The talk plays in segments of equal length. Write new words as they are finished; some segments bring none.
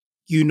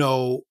you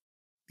know,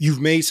 you've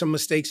made some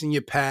mistakes in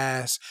your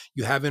past.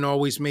 You haven't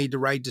always made the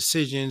right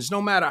decisions,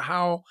 no matter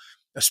how,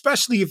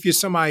 especially if you're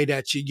somebody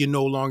that you're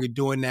no longer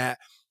doing that,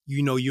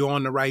 you're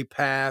on the right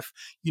path.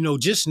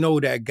 Just know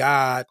that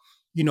God,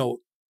 you know,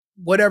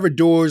 whatever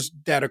doors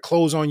that are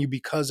closed on you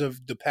because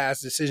of the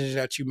past decisions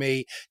that you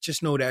made,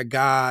 just know that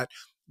God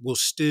will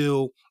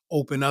still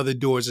open other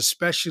doors,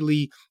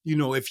 especially,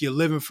 if you're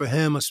living for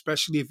him,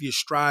 especially if you're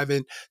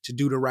striving to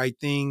do the right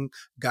thing.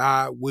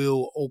 God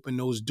will open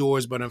those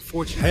doors. But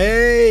unfortunately,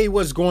 hey,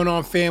 what's going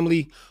on,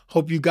 family?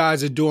 Hope you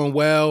guys are doing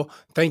well.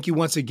 Thank you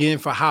once again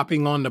for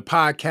hopping on the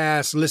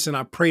podcast. Listen,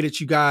 I pray that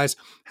you guys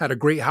had a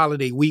great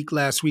holiday week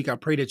last week. I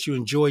pray that you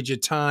enjoyed your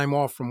time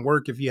off from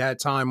work. If you had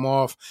time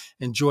off,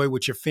 enjoy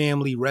with your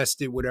family,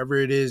 rested, whatever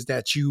it is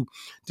that you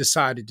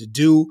decided to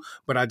do.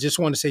 But I just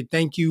want to say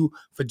thank you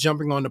for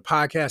jumping on the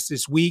podcast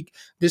this week.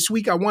 This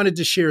week, I wanted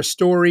to share a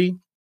story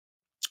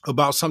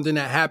about something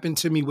that happened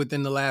to me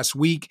within the last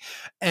week.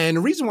 And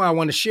the reason why I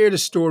want to share the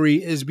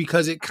story is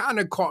because it kind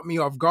of caught me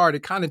off guard.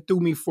 It kind of threw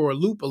me for a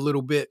loop a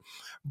little bit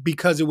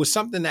because it was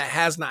something that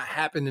has not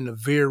happened in a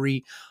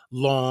very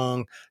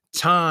long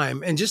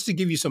time. And just to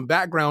give you some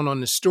background on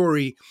the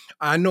story,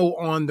 I know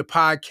on the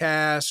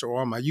podcast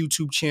or on my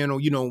YouTube channel,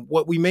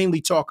 what we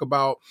mainly talk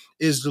about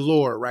is the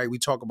Lord, right? We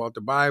talk about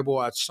the Bible.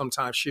 I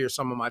sometimes share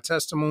some of my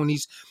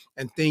testimonies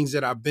and things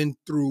that I've been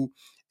through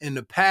in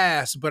the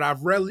past, but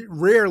I've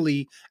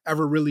rarely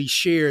ever really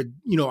shared,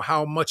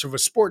 how much of a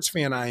sports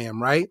fan I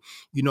am, right?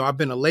 I've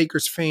been a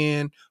Lakers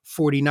fan,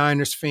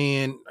 49ers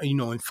fan,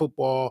 in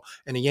football,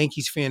 and a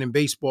Yankees fan in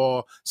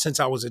baseball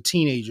since I was a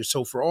teenager.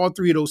 So for all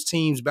three of those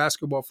teams,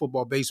 basketball,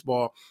 football,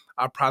 baseball,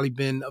 I've probably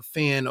been a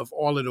fan of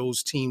all of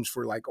those teams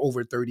for like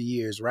over 30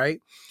 years,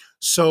 right?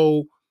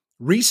 So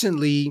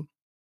recently,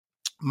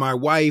 my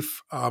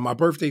wife, my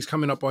birthday's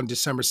coming up on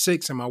December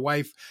 6th, and my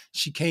wife,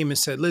 she came and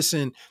said,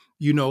 listen,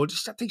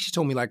 I think she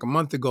told me like a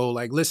month ago,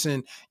 like,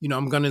 listen,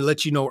 I'm going to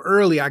let you know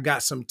early, I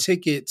got some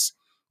tickets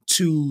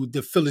to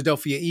the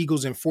Philadelphia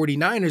Eagles and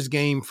 49ers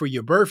game for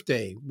your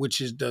birthday,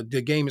 which is the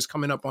game is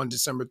coming up on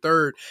December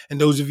 3rd. And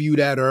those of you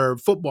that are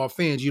football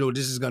fans,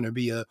 this is going to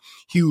be a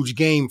huge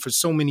game for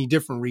so many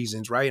different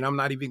reasons, right? And I'm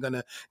not even going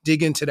to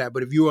dig into that.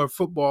 But if you are a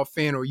football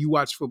fan or you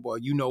watch football,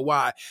 you know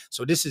why.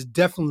 So this is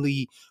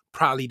definitely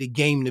probably the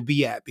game to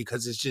be at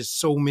because it's just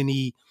so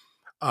many,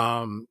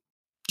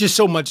 just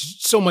so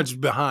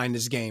much behind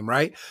this game,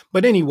 right?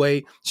 But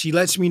anyway, she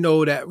lets me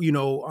know that,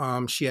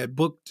 she had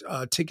booked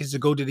tickets to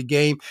go to the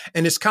game.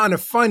 And it's kind of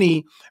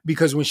funny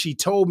because when she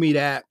told me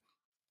that,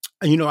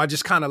 I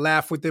just kind of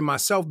laughed within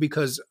myself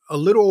because a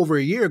little over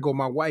a year ago,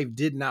 my wife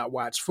did not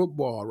watch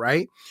football,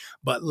 right?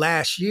 But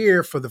last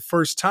year, for the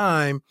first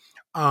time,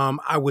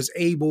 I was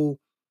able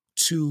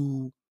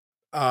to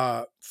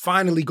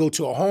finally go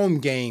to a home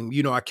game.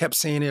 I kept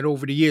saying it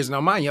over the years.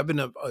 Now, mind you, I've been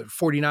a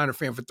 49er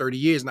fan for 30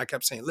 years, and I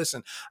kept saying,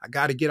 listen, I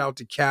got to get out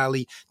to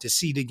Cali to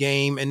see the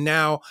game. And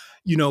now,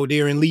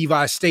 they're in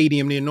Levi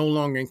Stadium. They're no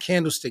longer in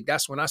Candlestick.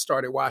 That's when I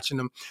started watching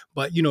them.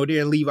 But,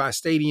 they're in Levi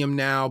Stadium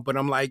now. But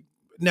I'm like,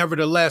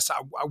 nevertheless,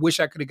 I wish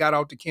I could have got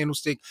out to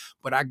Candlestick,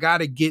 but I got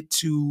to get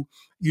to,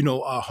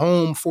 a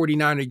home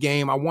 49er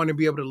game. I want to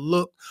be able to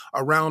look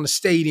around the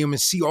stadium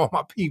and see all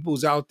my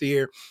peoples out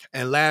there.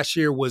 And last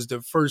year was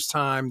the first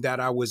time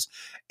that I was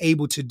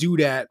able to do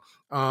that.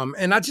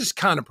 And I just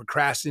kind of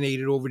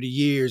procrastinated over the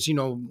years.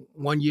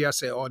 One year I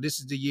said, oh, this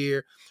is the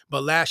year.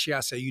 But last year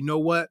I said, you know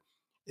what?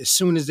 As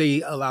soon as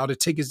they allow the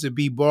tickets to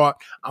be bought,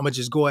 I'm going to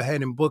just go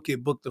ahead and book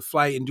the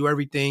flight and do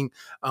everything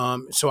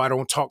so I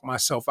don't talk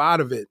myself out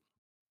of it.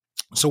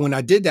 So when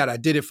I did that, I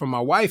did it for my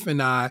wife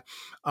and I,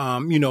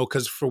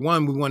 because for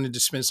one, we wanted to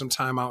spend some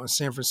time out in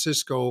San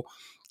Francisco,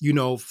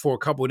 for a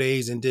couple of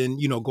days and then,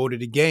 go to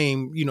the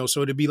game,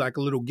 so it'd be like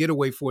a little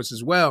getaway for us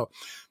as well.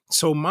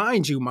 So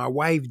mind you, my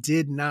wife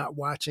did not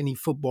watch any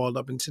football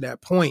up until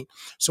that point.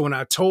 So when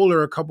I told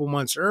her a couple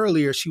months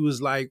earlier, she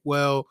was like,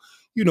 well,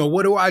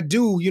 what do I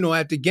do,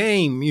 at the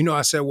game?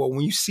 I said, well, when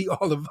you see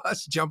all of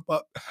us jump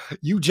up,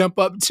 you jump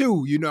up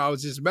too. I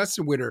was just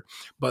messing with her.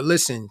 But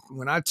listen,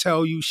 when I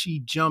tell you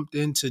she jumped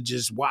into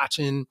just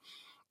watching,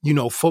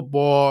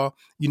 football,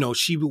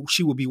 she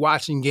would be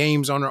watching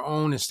games on her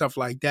own and stuff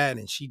like that.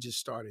 And she just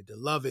started to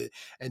love it.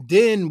 And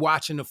then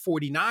watching the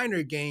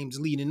 49er games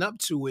leading up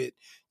to it,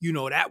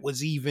 that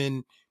was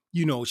even,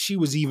 she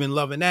was even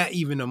loving that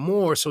even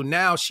more. So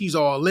now she's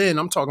all in.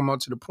 I'm talking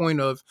about to the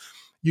point of,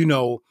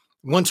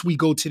 once we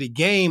go to the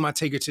game, I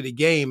take her to the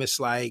game. It's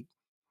like,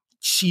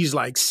 she's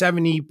like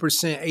 70%,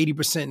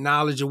 80%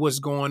 knowledge of what's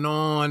going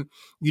on.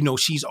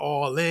 She's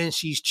all in,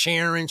 she's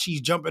cheering,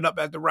 she's jumping up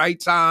at the right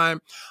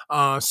time.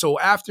 So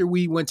after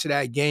we went to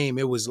that game,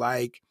 it was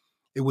like,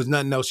 it was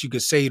nothing else you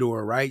could say to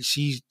her, right?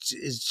 She's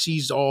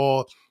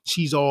all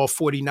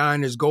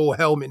 49ers, gold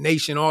helmet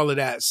nation, all of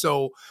that.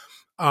 So,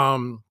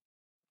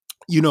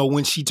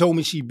 when she told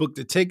me she booked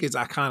the tickets,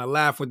 I kind of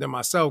laughed within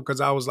myself because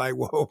I was like,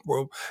 whoa,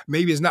 bro,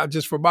 maybe it's not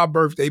just for my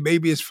birthday.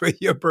 Maybe it's for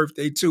your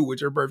birthday too,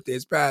 which her birthday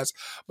is past.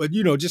 But,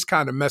 just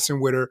kind of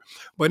messing with her.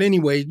 But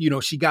anyway,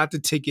 she got the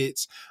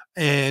tickets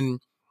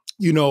and,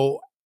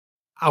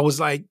 I was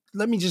like,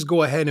 let me just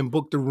go ahead and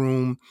book the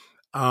room.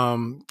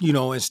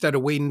 Instead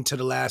of waiting to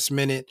the last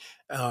minute,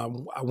 I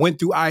went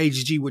through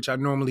IHG, which I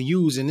normally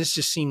use, and this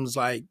just seems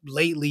like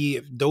lately,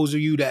 if those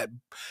of you that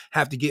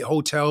have to get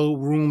hotel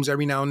rooms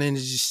every now and then, it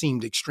just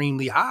seemed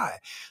extremely high.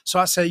 So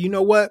I said, you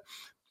know what?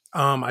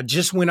 I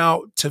just went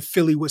out to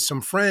Philly with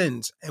some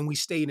friends and we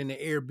stayed in the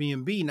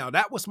Airbnb. Now,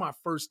 that was my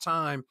first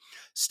time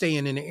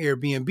staying in the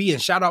Airbnb.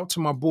 And shout out to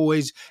my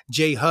boys,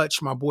 Jay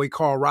Hutch, my boy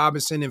Carl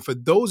Robinson. And for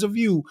those of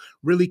you,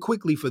 really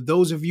quickly, for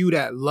those of you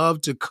that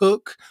love to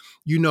cook,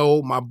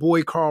 my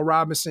boy Carl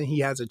Robinson, he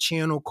has a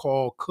channel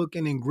called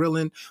Cooking and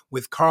Grilling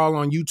with Carl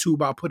on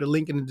YouTube. I'll put a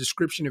link in the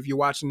description if you're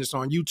watching this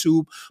on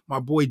YouTube. My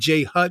boy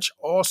Jay Hutch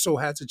also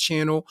has a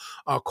channel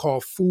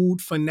called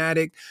Food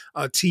Fanatic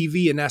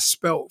TV, and that's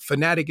spelled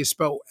fanatic is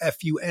spelled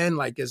FUN,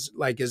 like as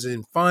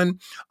in fun.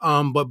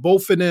 But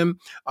both of them,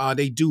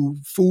 they do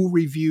food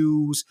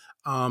reviews.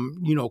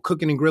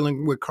 Cooking and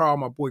grilling with Carl,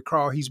 my boy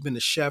Carl. He's been a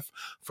chef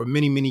for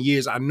many, many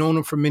years. I've known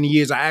him for many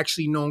years. I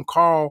actually known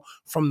Carl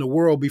from the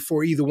world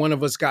before either one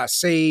of us got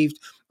saved.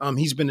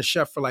 He's been a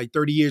chef for like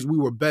 30 years. We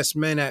were best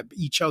men at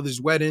each other's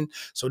wedding.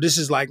 So this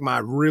is like my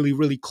really,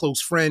 really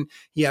close friend.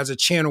 He has a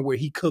channel where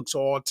he cooks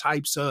all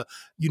types of,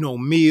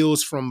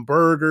 meals from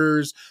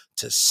burgers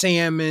to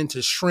salmon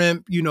to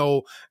shrimp.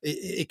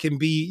 It can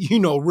be,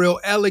 real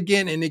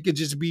elegant, and it could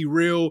just be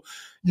real,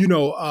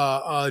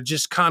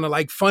 just kind of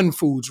like fun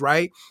foods,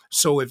 right?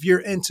 So if you're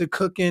into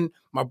cooking,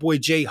 my boy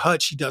Jay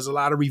Hutch, he does a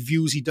lot of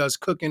reviews. He does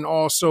cooking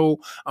also.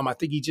 I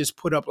think he just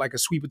put up like a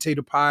sweet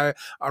potato pie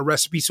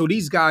recipe. So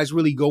these guys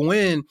really go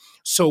in.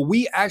 So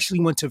we actually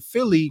went to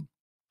Philly,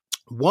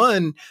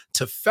 one,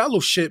 to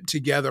fellowship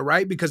together,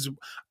 right? Because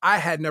I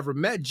had never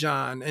met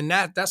John, and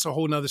that's a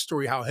whole nother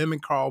story, how him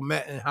and Carl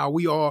met and how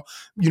we all,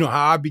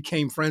 how I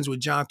became friends with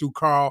John through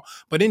Carl.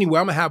 But anyway,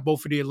 I'm gonna have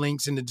both of their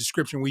links in the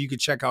description where you can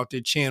check out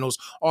their channels,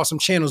 awesome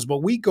channels. But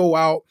we go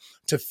out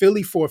to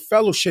Philly for a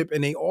fellowship,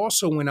 and they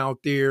also went out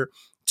there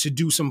to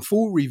do some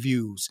food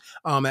reviews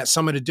at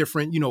some of the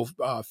different,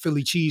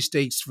 Philly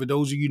cheesesteaks. For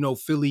those of you know,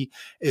 Philly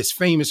is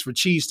famous for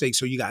cheesesteaks.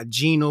 So you got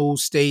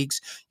Geno's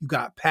Steaks, you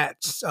got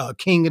Pat's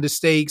King of the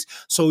Steaks.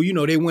 So,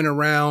 they went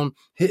around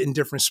hitting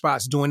different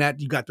spots doing that.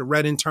 You got the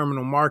Reading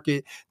Terminal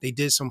Market. They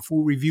did some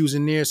food reviews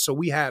in there. So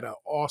we had an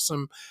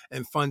awesome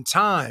and fun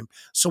time.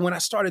 So when I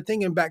started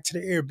thinking back to the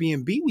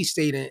Airbnb we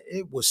stayed in,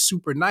 it was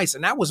super nice.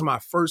 And that was my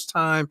first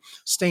time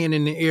staying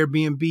in the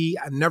Airbnb.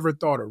 I never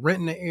thought of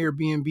renting an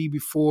Airbnb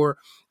before.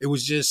 It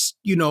was just,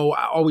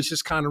 I always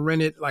just kind of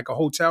rented like a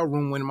hotel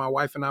room when my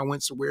wife and I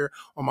went somewhere,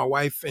 or my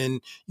wife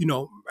and,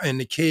 and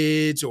the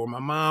kids or my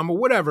mom or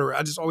whatever.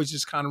 I just always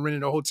just kind of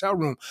rented a hotel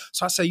room.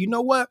 So I said, you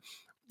know what?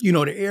 The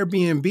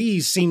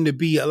Airbnbs seem to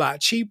be a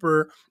lot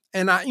cheaper.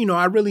 And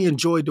I really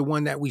enjoyed the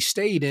one that we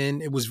stayed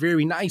in. It was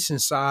very nice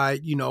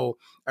inside.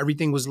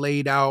 Everything was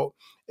laid out.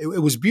 It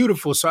was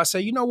beautiful. So I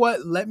said, you know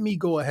what? Let me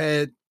go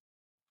ahead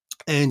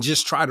and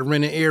just try to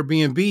rent an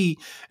Airbnb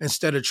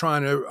instead of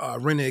trying to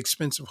rent an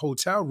expensive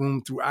hotel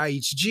room through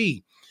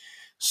IHG.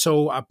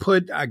 So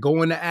I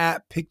go in the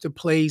app, pick the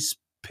place,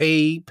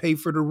 pay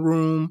for the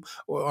room,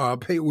 or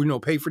pay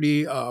for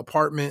the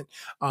apartment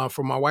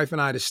for my wife and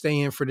I to stay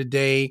in for the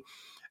day.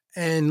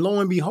 And lo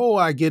and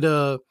behold, I get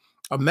a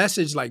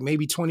message like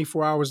maybe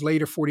 24 hours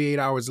later, 48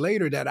 hours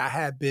later, that I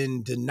had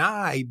been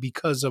denied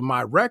because of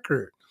my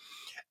record.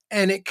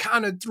 And it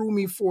kind of threw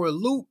me for a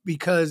loop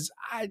because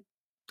I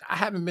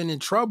haven't been in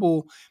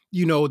trouble,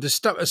 the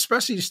stuff,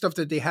 especially the stuff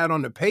that they had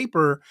on the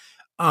paper.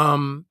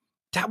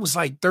 That was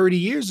like 30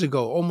 years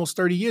ago, almost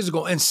 30 years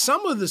ago. And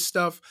some of the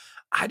stuff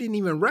I didn't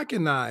even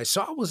recognize.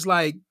 So I was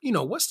like,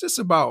 what's this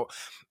about?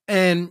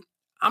 And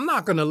I'm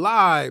not going to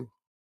lie.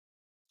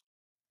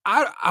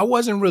 I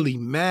wasn't really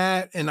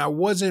mad and I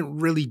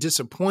wasn't really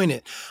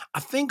disappointed. I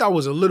think I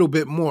was a little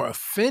bit more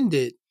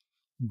offended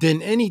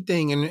than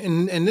anything.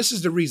 And this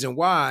is the reason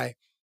why.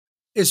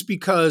 It's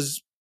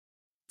because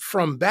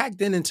from back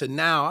then into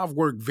now, I've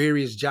worked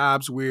various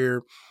jobs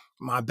where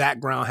my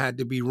background had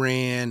to be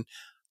ran.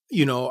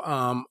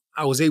 I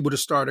was able to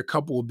start a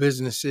couple of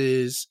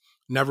businesses,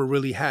 never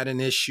really had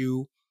an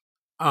issue.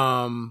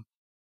 Um,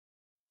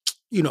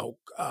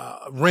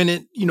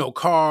 rented,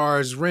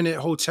 cars, rented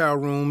hotel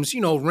rooms,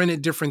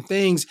 rented different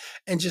things,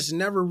 and just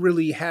never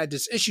really had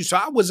this issue. So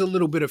I was a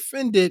little bit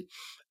offended.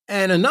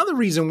 And another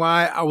reason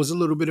why I was a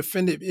little bit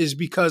offended is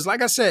because,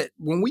 like I said,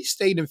 when we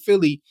stayed in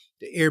Philly,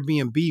 the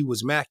Airbnb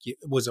was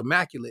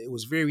immaculate. It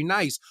was very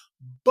nice.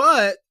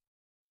 But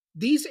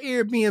these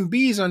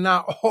Airbnbs are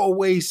not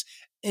always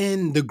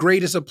in the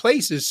greatest of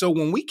places. So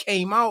when we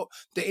came out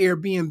the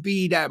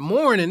Airbnb that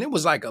morning, it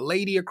was like a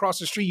lady across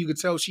the street. You could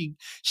tell she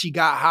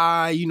got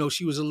high.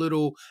 She was a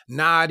little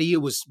naughty.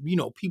 It was,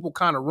 people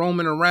kind of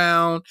roaming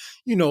around.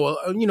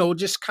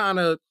 Just kind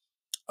of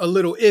a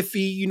little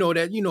iffy,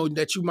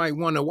 that you might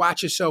want to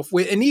watch yourself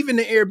with. And even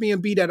the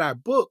Airbnb that I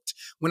booked,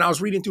 when I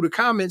was reading through the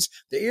comments,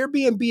 the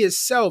Airbnb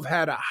itself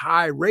had a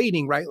high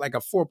rating, right? Like a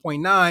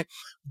 4.9.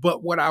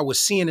 But what I was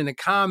seeing in the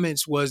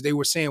comments was they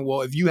were saying,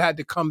 well, if you had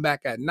to come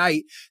back at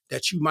night,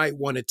 that you might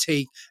want to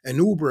take an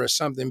Uber or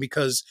something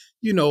because,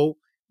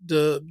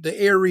 the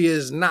area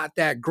is not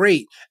that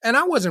great. And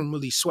I wasn't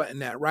really sweating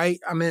that, right?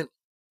 I mean,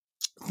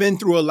 been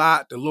through a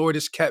lot. The Lord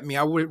has kept me.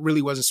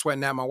 Really wasn't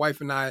sweating that. My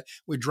wife and I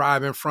were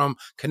driving from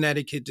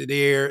Connecticut to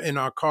there in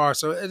our car.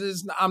 So it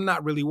is, I'm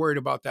not really worried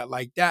about that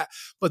like that.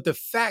 But the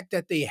fact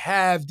that they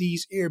have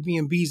these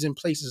Airbnbs in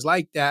places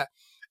like that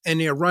and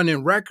they're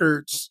running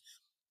records,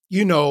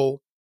 you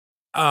know,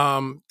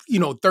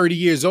 30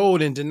 years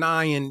old and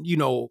denying,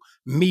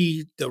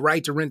 me the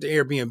right to rent the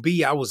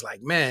Airbnb, I was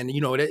like, man,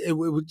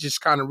 it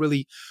just kind of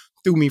really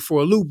threw me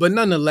for a loop. But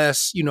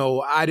nonetheless,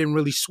 I didn't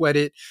really sweat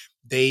it.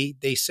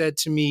 They said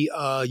to me,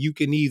 you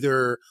can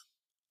either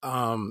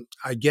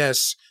I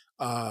guess,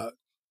 uh,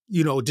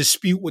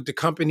 dispute what the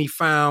company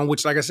found,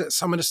 which, like I said,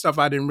 some of the stuff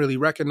I didn't really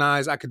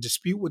recognize. I could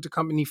dispute what the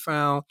company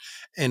found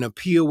and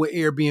appeal with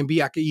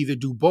Airbnb. I could either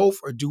do both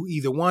or do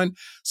either one.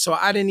 So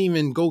I didn't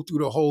even go through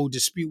the whole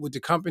dispute with the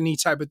company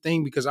type of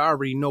thing because I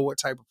already know what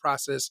type of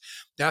process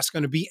that's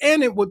going to be.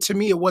 And to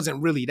me, it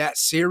wasn't really that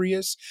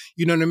serious.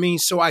 You know what I mean?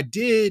 So I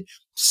did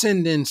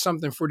send in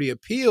something for the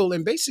appeal.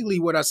 And basically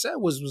what I said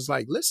was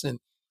like, listen,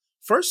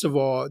 first of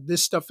all,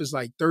 this stuff is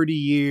like 30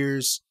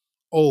 years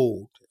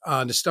old.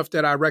 The stuff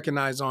that I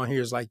recognize on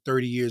here is like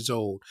 30 years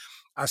old.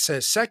 I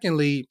said,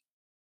 secondly,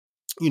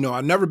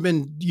 I've never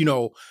been,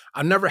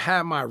 I never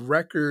had my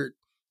record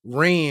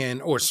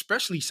ran or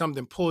especially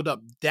something pulled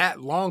up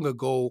that long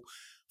ago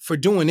for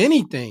doing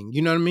anything.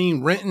 You know what I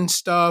mean? Renting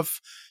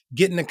stuff,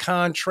 getting a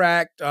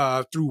contract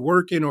through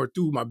working or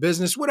through my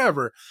business,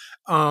 whatever.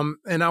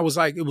 And I was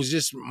like, it was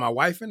just my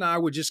wife and I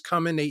would just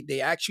come in.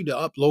 They asked you to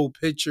upload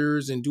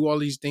pictures and do all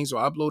these things. So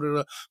I uploaded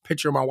a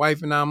picture of my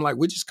wife and I'm like,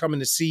 we're just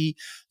coming to see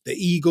the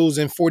Eagles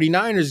and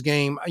 49ers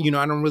game. I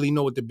don't really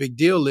know what the big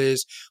deal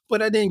is,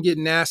 but I didn't get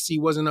nasty,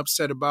 wasn't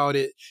upset about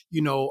it.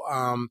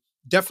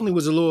 Definitely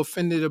was a little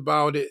offended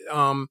about it.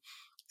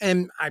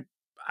 And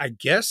I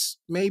guess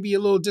maybe a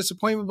little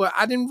disappointment, but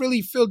I didn't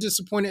really feel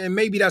disappointed. And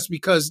maybe that's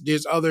because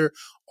there's other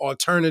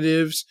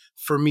alternatives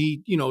for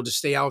me, to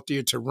stay out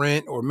there to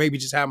rent or maybe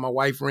just have my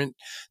wife rent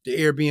the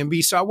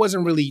Airbnb. So I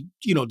wasn't really,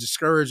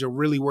 discouraged or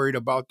really worried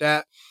about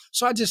that.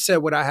 So I just said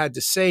what I had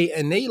to say.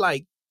 And they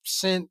like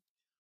sent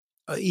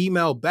an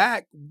email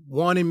back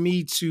wanting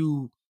me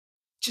to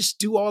just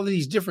do all of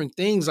these different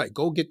things, like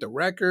go get the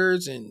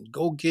records and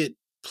go get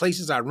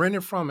places I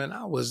rented from. And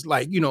I was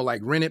like,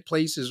 like rented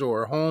places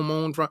or home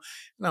owned from.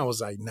 And I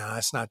was like, nah,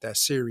 it's not that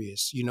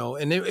serious,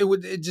 and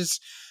it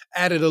just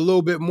added a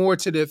little bit more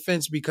to the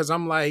offense because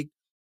I'm like,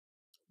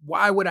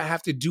 why would I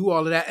have to do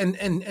all of that?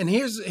 And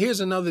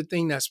here's another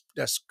thing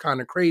that's kind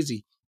of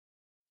crazy.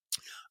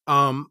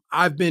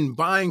 I've been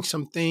buying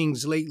some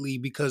things lately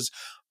because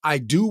I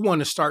do want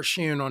to start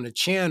sharing on the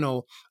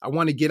channel. I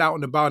want to get out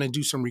and about and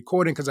do some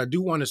recording because I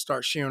do want to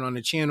start sharing on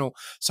the channel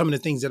some of the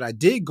things that I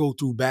did go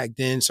through back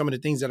then, some of the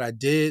things that I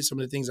did, some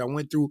of the things I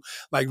went through,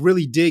 like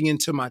really dig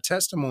into my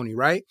testimony,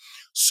 right?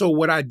 So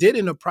what I did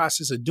in the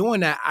process of doing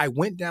that, I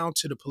went down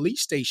to the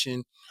police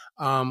station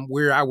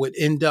where I would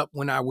end up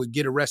when I would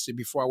get arrested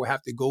before I would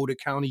have to go to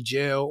county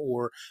jail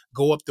or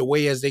go up the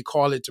way, as they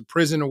call it, to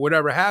prison or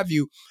whatever have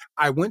you.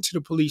 I went to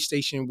the police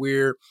station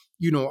where,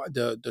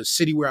 the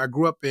city where I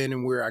grew up in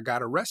and where I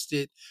got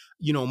arrested,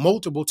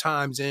 multiple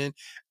times in,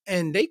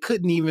 and they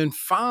couldn't even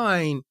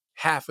find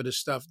half of the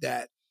stuff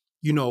that,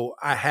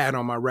 I had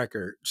on my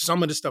record.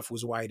 Some of the stuff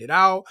was whited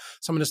out.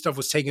 Some of the stuff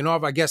was taken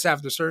off. I guess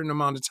after a certain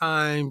amount of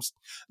times,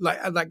 like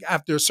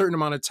after a certain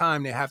amount of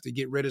time, they have to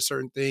get rid of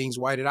certain things,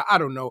 white it out. I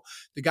don't know.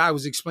 The guy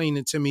was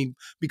explaining to me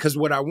because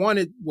what I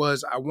wanted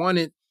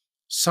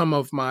some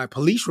of my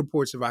police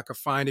reports if I could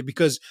find it,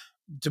 because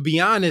to be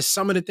honest,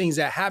 some of the things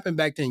that happened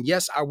back then,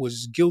 yes, I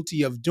was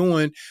guilty of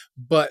doing,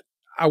 but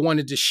I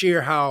wanted to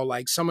share how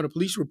like some of the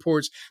police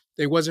reports,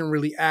 they wasn't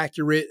really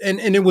accurate. And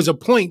there was a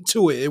point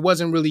to it. It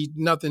wasn't really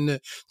nothing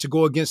to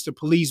go against the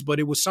police, but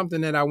it was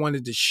something that I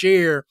wanted to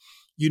share,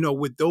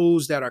 with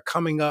those that are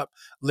coming up,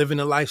 living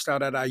the lifestyle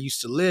that I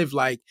used to live.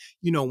 Like,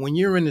 when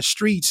you're in the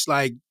streets,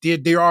 like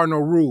there are no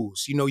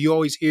rules. You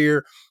always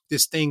hear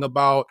this thing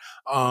about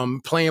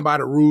playing by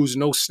the rules,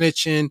 no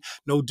snitching,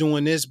 no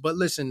doing this. But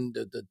listen,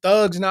 the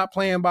thugs not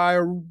playing by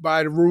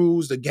the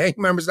rules, the gang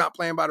members not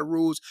playing by the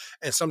rules,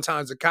 and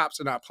sometimes the cops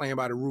are not playing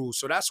by the rules.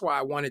 So that's why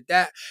I wanted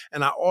that.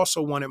 And I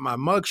also wanted my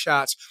mug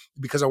shots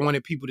because I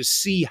wanted people to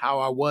see how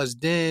I was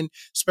then,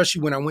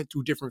 especially when I went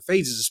through different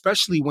phases,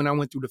 especially when I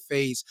went through the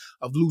phase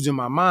of losing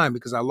my mind,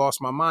 because I lost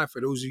my mind.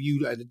 For those of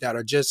you that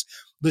are just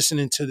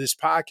listening to this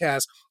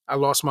podcast, I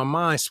lost my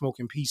mind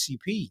smoking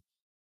PCP.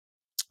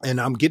 And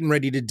I'm getting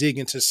ready to dig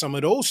into some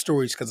of those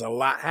stories because a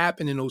lot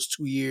happened in those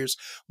 2 years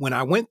when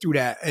I went through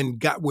that and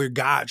got where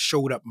God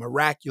showed up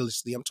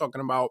miraculously. I'm talking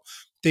about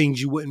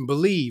things you wouldn't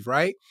believe,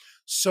 right?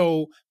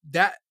 So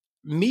that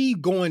me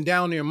going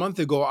down there a month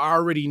ago, I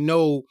already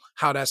know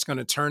how that's going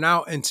to turn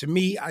out. And to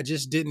me, I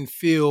just didn't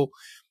feel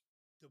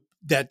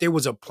that there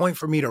was a point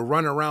for me to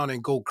run around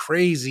and go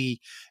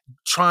crazy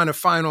trying to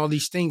find all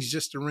these things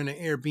just to rent an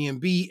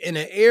Airbnb in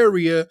an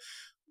area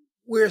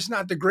where it's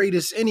not the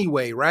greatest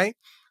anyway, right?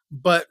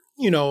 But,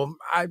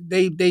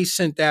 they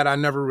sent that. I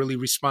never really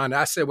responded.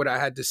 I said what I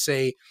had to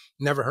say.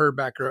 Never heard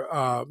back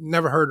or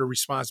never heard a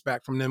response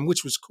back from them,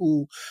 which was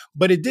cool.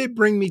 But it did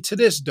bring me to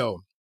this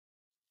though,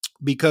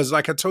 because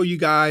like I told you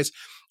guys,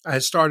 I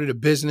had started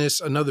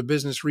another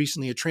business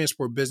recently, a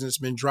transport business,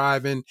 been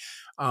driving,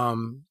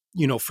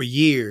 for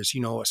years.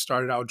 I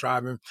started out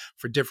driving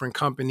for different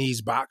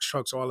companies, box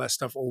trucks, all that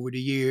stuff over the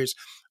years.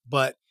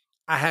 But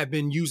I have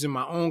been using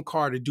my own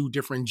car to do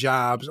different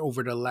jobs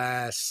over the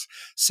last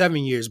 7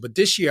 years. But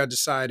this year I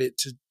decided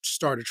to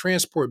start a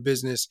transport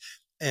business.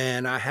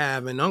 And I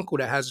have an uncle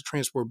that has a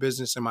transport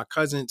business, and my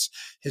cousins,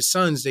 his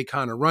sons, they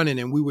kind of run it.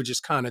 And we were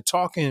just kind of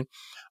talking.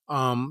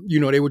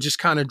 They were just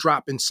kind of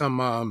dropping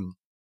some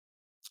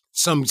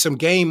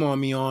game on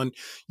me on,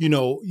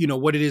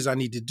 what it is I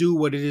need to do,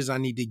 what it is I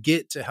need to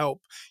get to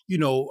help,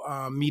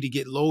 me to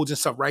get loads and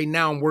stuff. Right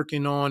now, I'm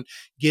working on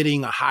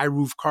getting a high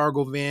roof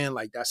cargo van.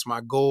 Like that's my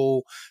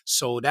goal.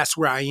 So that's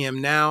where I am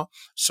now.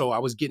 So I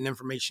was getting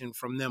information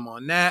from them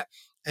on that.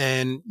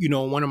 And,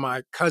 one of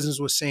my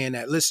cousins was saying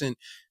that, listen,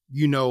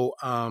 you know,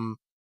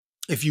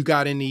 if you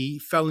got any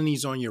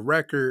felonies on your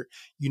record,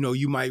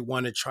 you might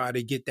want to try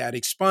to get that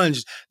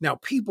expunged. Now,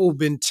 people have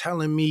been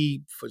telling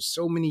me for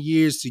so many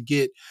years to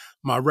get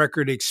my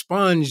record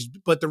expunged.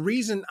 But the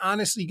reason,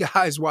 honestly,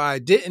 guys, why I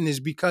didn't is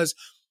because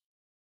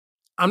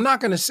I'm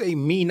not going to say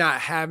me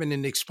not having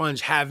an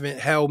expunge haven't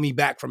held me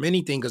back from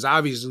anything, because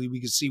obviously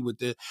we can see with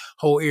the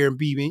whole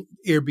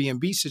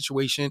Airbnb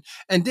situation.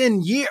 And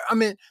then,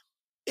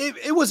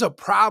 it was a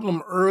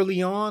problem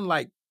early on,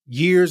 like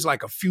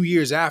like a few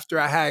years after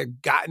I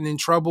had gotten in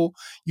trouble,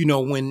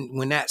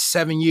 when that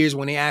 7 years,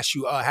 when they asked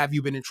you, have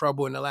you been in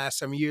trouble in the last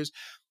 7 years?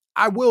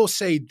 I will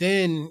say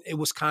then it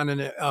was kind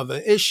of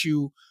an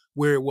issue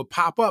where it would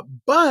pop up,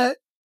 but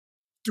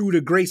through the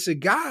grace of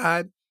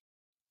God,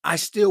 I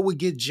still would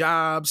get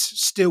jobs,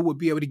 still would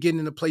be able to get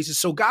into places.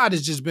 So God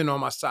has just been on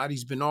my side.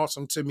 He's been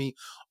awesome to me,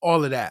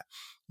 all of that.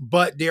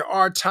 But there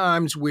are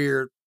times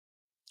where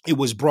it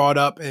was brought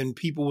up and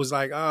people was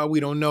like, oh, we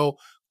don't know.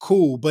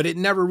 Cool. But it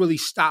never really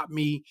stopped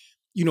me.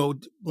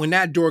 When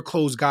that door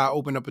closed, God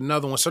opened up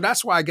another one. So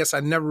that's why I guess I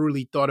never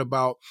really thought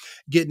about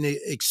getting it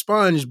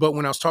expunged. But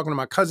when I was talking to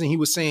my cousin, he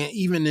was saying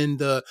even in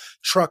the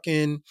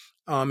trucking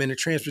and the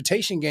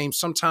transportation game,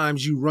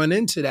 sometimes you run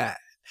into that,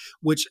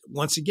 which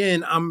once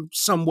again, I'm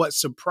somewhat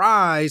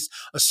surprised,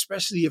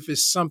 especially if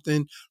it's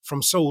something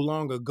from so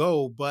long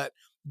ago. But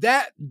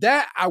that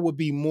I would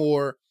be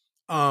more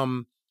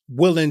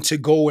willing to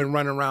go and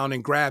run around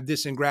and grab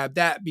this and grab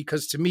that,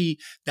 because to me,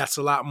 that's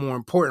a lot more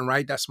important,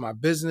 right? That's my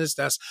business.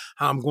 That's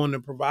how I'm going to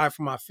provide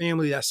for my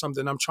family. That's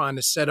something I'm trying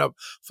to set up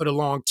for the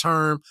long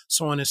term,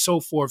 so on and so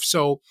forth.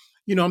 So,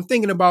 I'm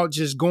thinking about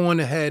just going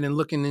ahead and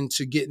looking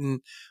into getting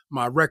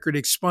my record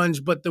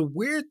expunged. But the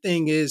weird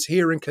thing is,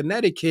 here in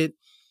Connecticut,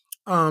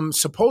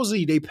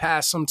 supposedly they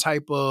passed some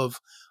type of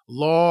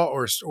law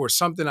or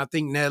something. I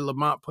think Ned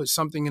Lamont put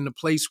something into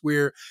place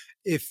where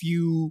if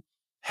you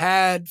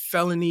had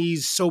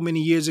felonies so many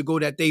years ago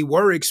that they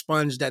were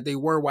expunged, that they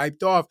were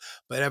wiped off.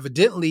 But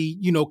evidently,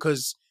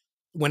 because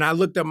when I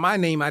looked up my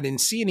name, I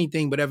didn't see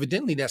anything, but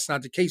evidently that's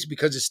not the case,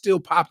 because it's still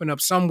popping up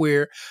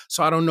somewhere.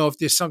 So I don't know if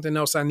there's something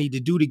else I need to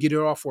do to get it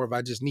off, or if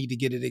I just need to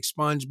get it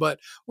expunged. But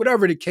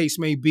whatever the case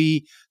may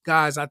be,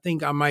 guys, I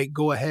think I might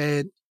go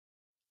ahead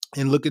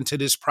and look into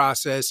this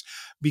process,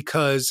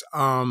 because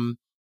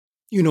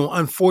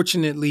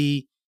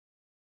unfortunately,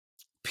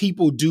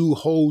 people do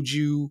hold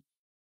you,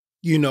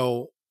 you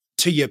know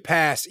to your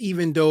past,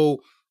 even though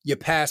your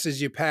past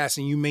is your past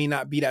and you may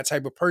not be that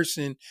type of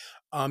person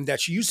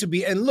that you used to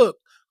be. And look,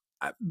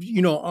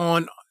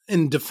 on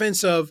in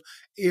defense of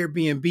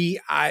Airbnb,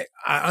 I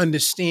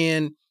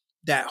understand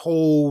that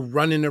whole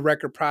running the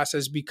record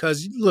process,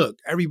 because look,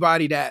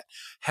 everybody that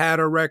had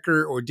a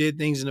record or did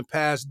things in the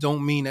past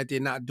don't mean that they're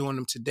not doing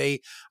them today.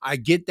 I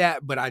get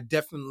that, but I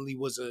definitely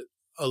was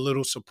a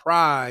little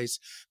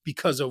surprised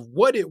because of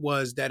what it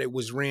was that it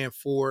was ran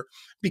for.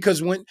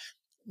 Because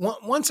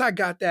once I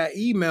got that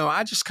email,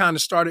 I just kind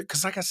of started,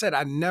 because like I said,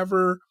 I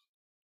never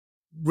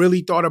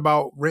really thought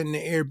about renting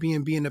an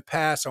Airbnb in the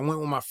past. I went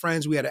with my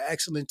friends. We had an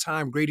excellent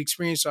time, great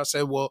experience. So I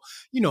said, well,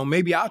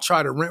 maybe I'll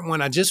try to rent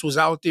one. I just was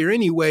out there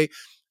anyway.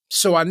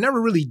 So I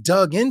never really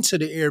dug into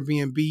the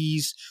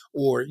Airbnbs,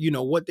 or,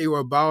 what they were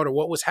about or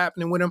what was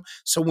happening with them.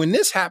 So when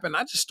this happened,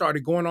 I just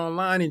started going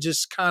online and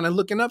just kind of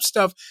looking up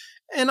stuff.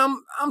 And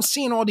I'm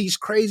seeing all these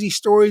crazy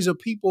stories of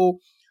people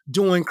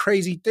doing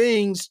crazy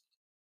things.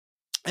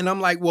 And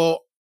I'm like, well,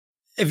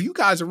 if you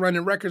guys are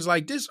running records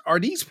like this, are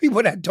these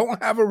people that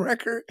don't have a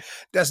record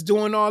that's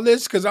doing all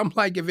this? Because I'm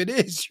like, if it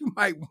is, you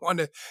might want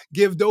to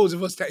give those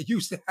of us that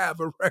used to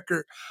have a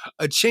record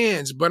a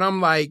chance. But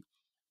I'm like,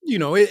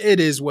 it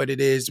is what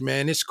it is,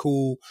 man. It's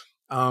cool.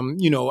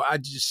 I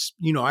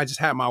just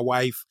had my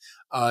wife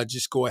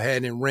just go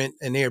ahead and rent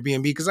an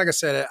Airbnb, because like I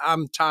said,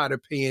 I'm tired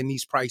of paying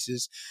these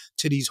prices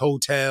to these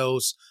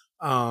hotels.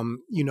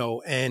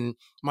 And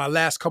my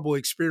last couple of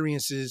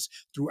experiences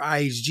through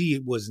IHG,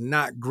 it was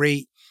not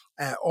great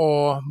at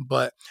all.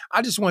 But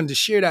I just wanted to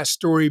share that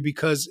story,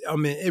 because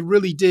it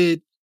really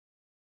did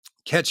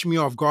catch me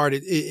off guard.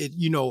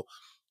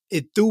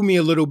 It threw me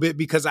a little bit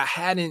because I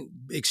hadn't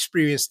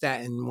experienced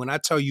that. And when I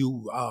tell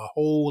you a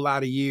whole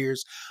lot of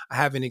years, I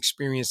haven't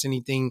experienced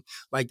anything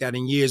like that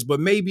in years. But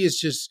maybe it's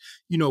just,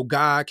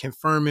 God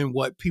confirming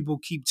what people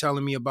keep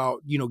telling me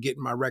about,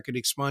 getting my record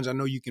expunged. I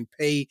know you can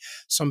pay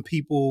some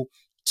people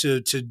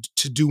to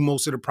do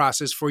most of the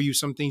process for you.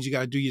 Some things you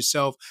got to do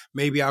yourself.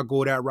 Maybe I'll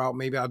go that route.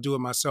 Maybe I'll do it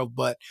myself.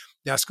 But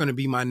that's going to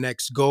be my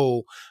next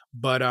goal.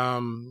 But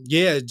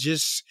yeah,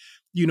 just,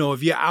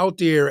 if you're out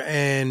there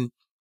and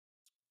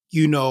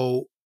you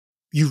know,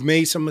 you've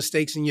made some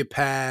mistakes in your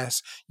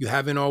past. You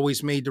haven't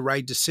always made the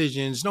right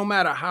decisions, no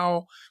matter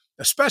how,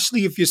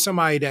 especially if you're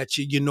somebody that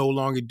you're no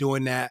longer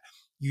doing that,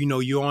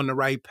 you're on the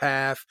right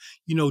path.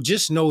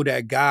 Just know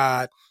that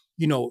God,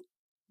 you know,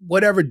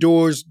 whatever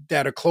doors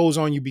that are closed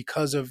on you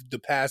because of the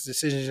past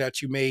decisions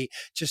that you made,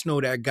 just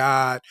know that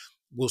God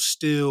will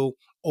still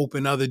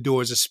open other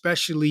doors,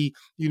 especially,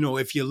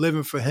 if you're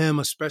living for Him,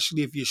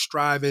 especially if you're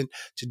striving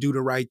to do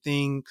the right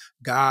thing.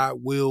 God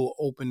will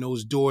open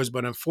those doors.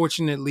 But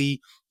unfortunately,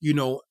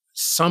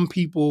 some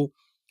people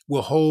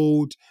will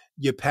hold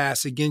your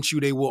past against you.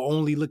 They will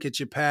only look at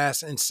your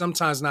past and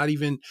sometimes not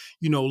even,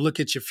 look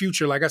at your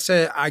future. Like I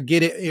said, I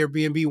get it.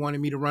 Airbnb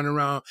wanted me to run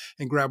around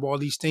and grab all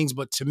these things.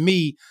 But to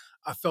me,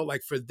 I felt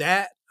like for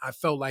that, I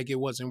felt like it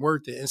wasn't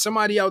worth it. And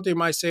somebody out there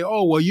might say,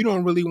 "Oh, well, you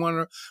don't really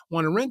want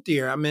to rent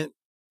there." I mean,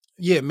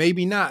 yeah,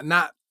 maybe not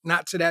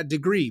to that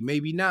degree,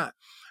 maybe not.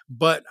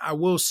 But I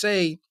will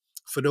say,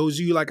 for those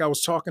of you like I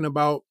was talking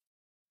about,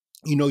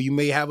 you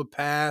may have a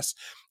past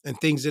and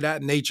things of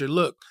that nature.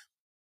 Look,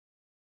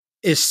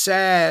 it's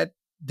sad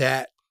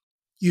that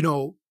you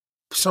know,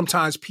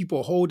 sometimes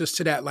people hold us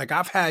to that. Like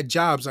I've had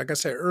jobs, like I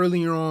said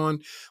earlier on,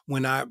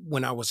 when I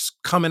was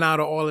coming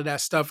out of all of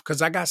that stuff,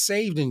 because I got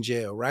saved in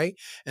jail, right?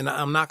 And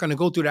I'm not going to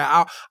go through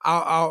that.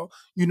 I'll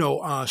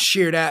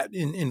share that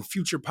in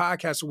future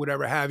podcasts or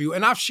whatever have you.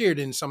 And I've shared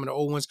it in some of the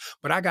old ones,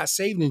 but I got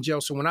saved in jail.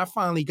 So when I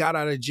finally got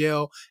out of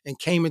jail and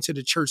came into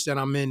the church that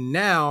I'm in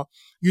now,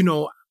 you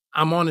know.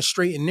 I'm on a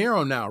straight and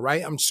narrow now,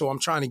 right? I'm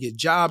trying to get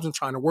jobs. I'm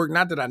trying to work.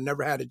 Not that I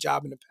never had a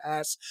job in the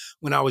past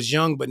when I was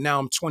young, but now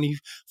I'm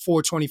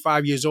 24,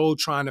 25 years old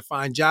trying to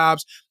find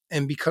jobs.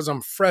 And because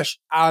I'm fresh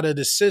out of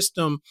the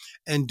system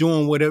and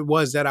doing what it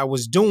was that I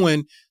was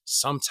doing,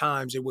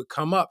 sometimes it would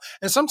come up.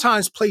 And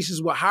sometimes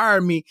places would hire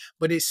me,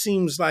 but it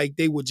seems like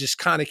they would just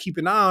kind of keep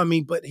an eye on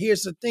me. But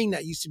here's the thing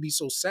that used to be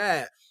so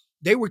sad.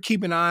 They were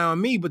keeping an eye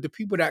on me, but the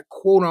people that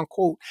quote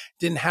unquote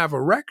didn't have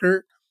a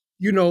record,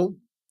 you know,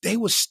 they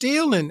was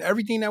stealing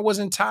everything that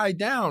wasn't tied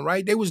down,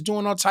 right? They was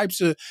doing all types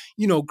of,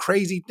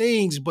 crazy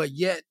things, but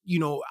yet,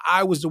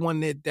 I was the one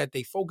that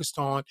they focused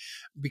on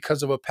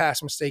because of a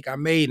past mistake I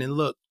made. And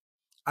look,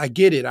 I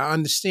get it. I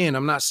understand.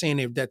 I'm not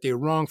saying that they're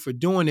wrong for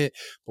doing it,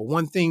 but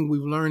one thing we've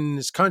learned in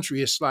this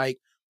country, it's like,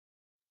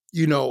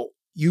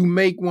 you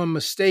make one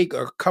mistake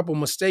or a couple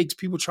mistakes,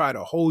 people try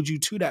to hold you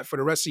to that for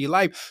the rest of your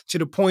life, to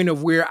the point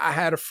of where I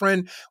had a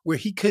friend where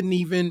he couldn't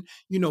even,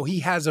 he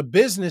has a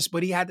business,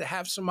 but he had to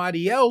have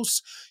somebody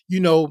else, you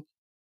know,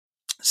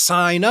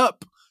 sign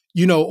up,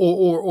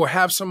 or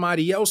have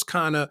somebody else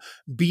kind of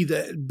be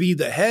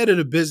the head of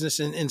the business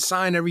and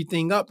sign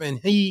everything up, and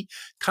he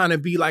kind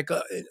of be like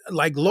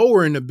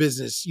lower in the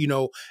business,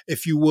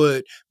 if you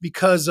would,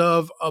 because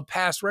of a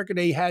past record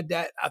they had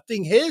that I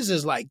think his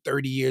is like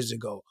 30 years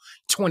ago,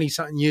 20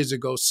 something years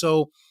ago.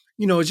 So,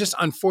 it's just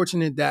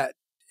unfortunate that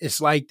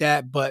it's like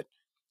that, but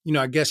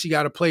I guess you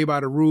got to play by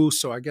the rules.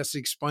 So I guess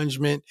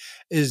expungement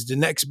is the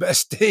next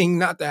best thing,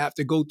 not to have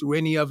to go through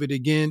any of it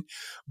again.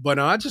 But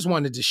I just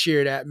wanted to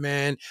share that,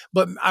 man.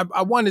 But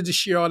I wanted to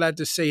share all that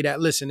to say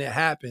that, listen, it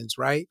happens,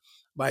 right?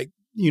 Like,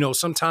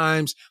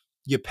 sometimes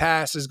your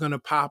past is going to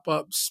pop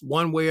up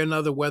one way or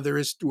another, whether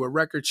it's through a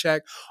record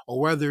check or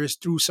whether it's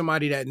through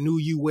somebody that knew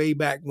you way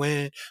back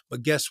when.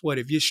 But guess what?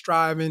 If you're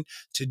striving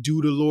to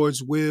do the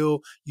Lord's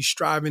will, you're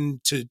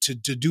striving to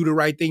do the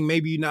right thing.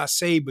 Maybe you're not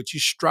saved, but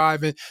you're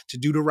striving to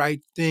do the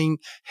right thing.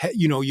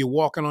 You're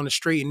walking on the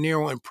straight and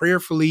narrow, and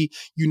prayerfully,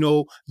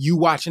 you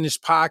watching this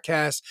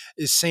podcast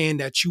is saying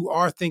that you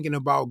are thinking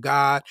about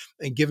God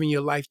and giving your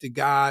life to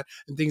God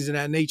and things of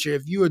that nature.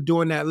 If you are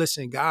doing that,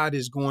 listen, God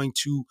is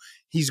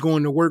He's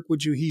going to work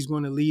with you. He's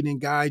going to lead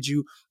and guide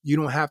you. You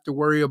don't have to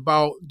worry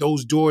about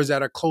those doors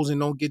that are closing.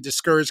 Don't get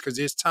discouraged, because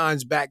there's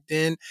times back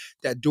then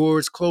that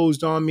doors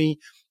closed on me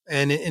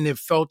and it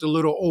felt a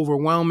little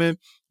overwhelming.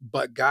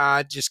 But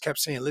God just kept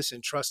saying,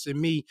 listen, trust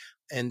in me.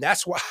 And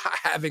that's why I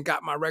haven't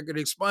got my record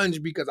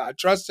expunged, because I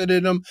trusted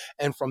in him.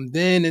 And from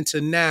then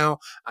until now,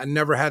 I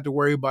never had to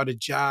worry about a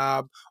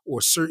job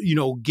or,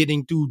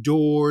 getting through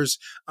doors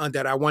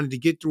that I wanted to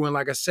get through. And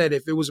like I said,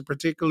 if it was a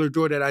particular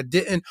door that I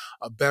didn't,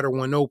 a better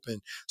one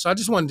opened. So I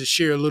just wanted to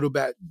share a little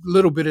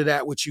bit of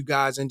that with you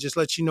guys and just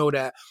let you know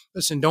that,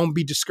 listen, don't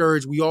be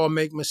discouraged. We all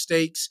make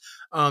mistakes,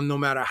 no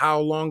matter how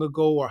long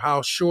ago or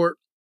how short.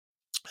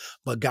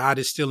 but God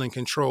is still in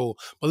control.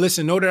 But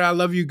listen, know that I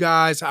love you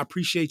guys. I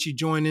appreciate you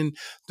joining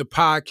the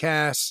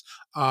podcast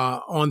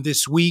on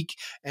this week.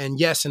 And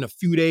yes, in a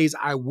few days,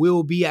 I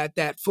will be at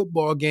that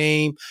football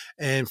game.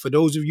 And for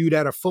those of you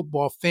that are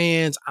football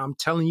fans, I'm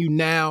telling you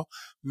now,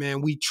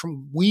 man, we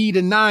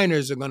the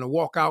Niners are gonna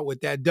walk out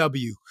with that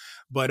W.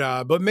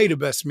 But may the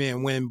best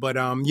man win. But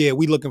yeah,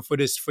 we looking for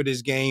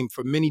this game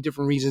for many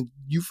different reasons.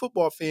 You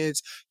football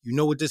fans, you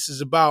know what this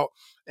is about,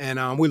 and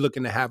we're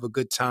looking to have a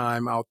good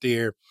time out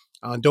there.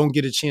 Don't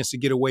get a chance to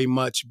get away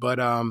much, but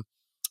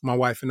my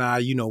wife and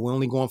I, we're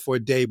only going for a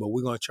day, but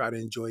we're going to try to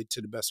enjoy it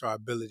to the best of our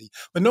ability.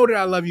 But know that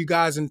I love you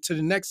guys. And until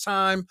the next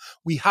time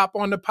we hop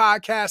on the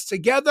podcast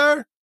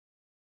together,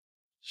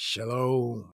 shalom.